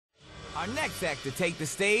Our next act to take the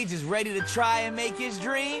stage is ready to try and make his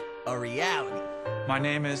dream a reality. My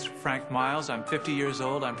name is Frank Miles. I'm 50 years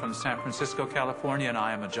old. I'm from San Francisco, California, and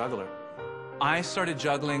I am a juggler. I started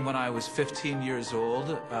juggling when I was 15 years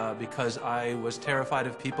old because I was terrified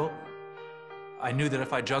of people. I knew that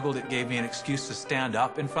if I juggled, it gave me an excuse to stand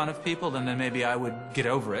up in front of people, and then maybe I would get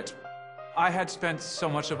over it. I had spent so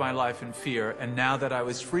much of my life in fear, and now that I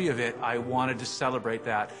was free of it, I wanted to celebrate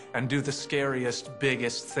that and do the scariest,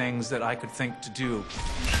 biggest things that I could think to do.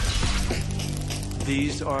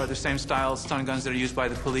 These are the same style stun guns that are used by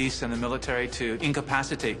the police and the military to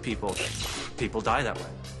incapacitate people. People die that way.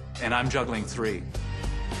 And I'm juggling 3.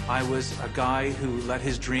 I was a guy who let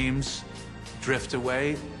his dreams drift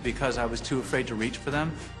away because I was too afraid to reach for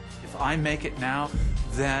them. If I make it now,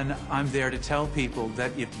 then I'm there to tell people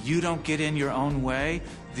that if you don't get in your own way,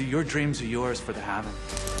 your dreams are yours for the having.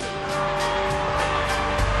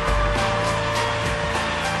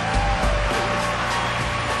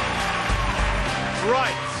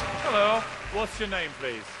 Right. Hello. What's your name,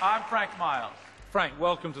 please? I'm Frank Miles. Frank,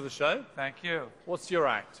 welcome to the show. Thank you. What's your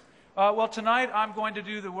act? Well, tonight I'm going to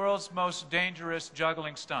do the world's most dangerous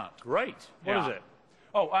juggling stunt. Great. What is it?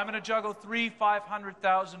 Oh, I'm going to juggle 3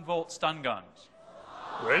 500,000-volt stun guns.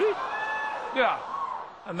 Really? Yeah.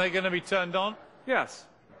 And they're going to be turned on? Yes.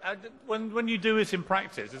 When you do this in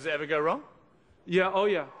practice, does it ever go wrong? Yeah, oh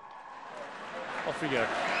yeah. Off we go.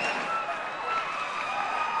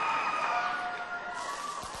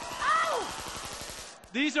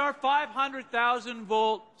 These are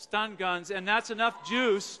 500,000-volt stun guns, and that's enough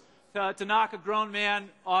juice to knock a grown man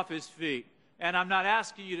off his feet. And I'm not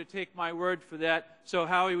asking you to take my word for that. So,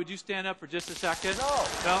 Howie, would you stand up for just a second? No.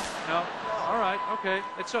 No? No? All right, okay.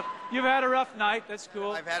 You've had a rough night. That's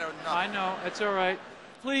cool. I've had enough. I know. It's all right.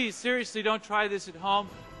 Please, seriously, don't try this at home.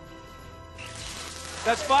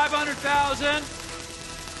 That's 500,000.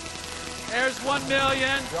 There's 1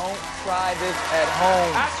 million. Don't try this at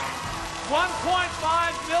home. That's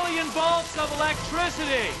 1.5 million volts of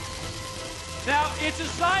electricity. Now, it's a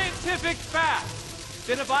scientific fact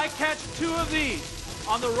that if I catch 2 of these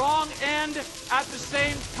on the wrong end at the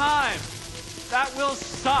same time, that will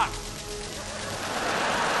suck.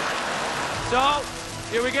 So,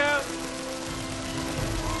 here we go.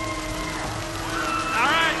 All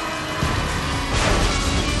right.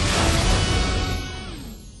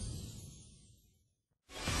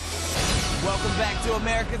 Welcome back to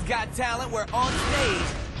America's Got Talent, where on stage,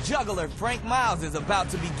 juggler Frank Miles is about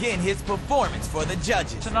to begin his performance for the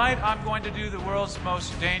judges. Tonight, I'm going to do the world's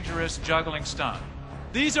most dangerous juggling stunt.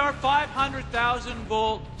 These are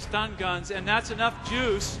 500,000-volt stun guns, and that's enough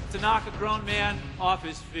juice to knock a grown man off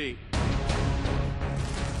his feet.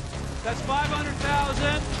 That's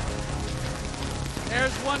 500,000.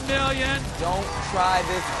 There's 1 million. Don't try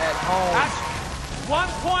this at home. That's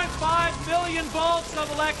 1.5 million volts of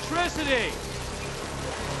electricity.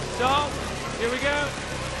 So, here we go.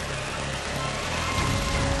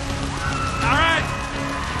 All right.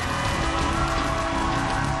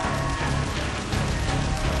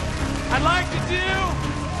 I'd like to do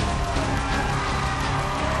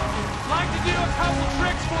a couple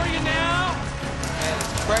tricks for you now. Man,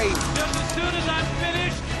 it's crazy. Just as soon as I'm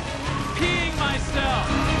finished peeing myself.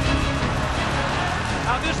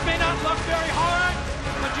 Now, this may not look very hard,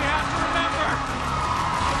 but you have to remember,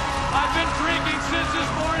 I've been drinking since this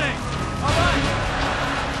morning. All right.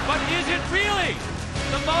 But is it really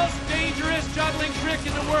the most dangerous juggling trick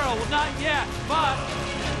in the world? Well, not yet, but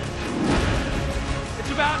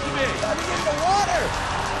it's about to be. Let me get in the water.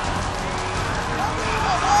 Let me in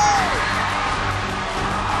the water.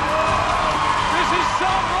 This is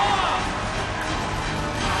so wrong.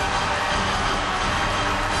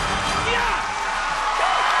 Yeah!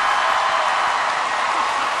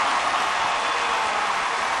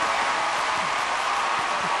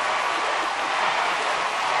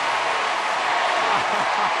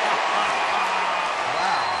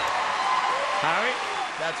 Harry?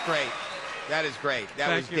 That's great. That is great. That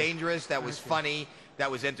Thank was you. dangerous. That was funny.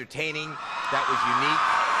 That was entertaining. That was unique.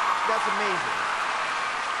 That's amazing.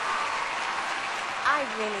 I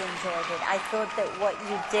really enjoyed it. I thought that what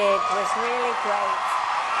you did was really great.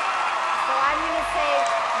 So I'm going to say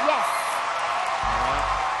yes.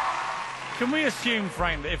 Can we assume,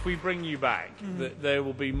 Frank, that if we bring you back, that there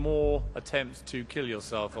will be more attempts to kill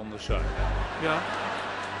yourself on the show? Yeah.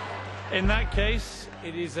 In that case,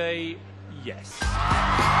 it is a yes.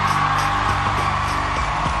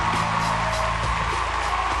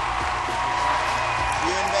 You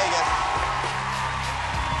in Vegas.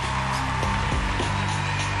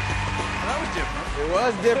 That was different. It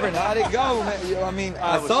was different. How'd it go, man? I mean,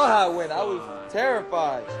 I saw how it went. I was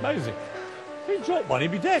terrified. Amazing. If he dropped one,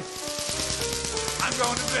 he'd be dead. I'm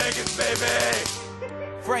going to Vegas,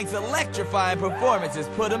 baby! Frank's electrifying performances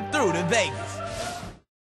put him through to Vegas.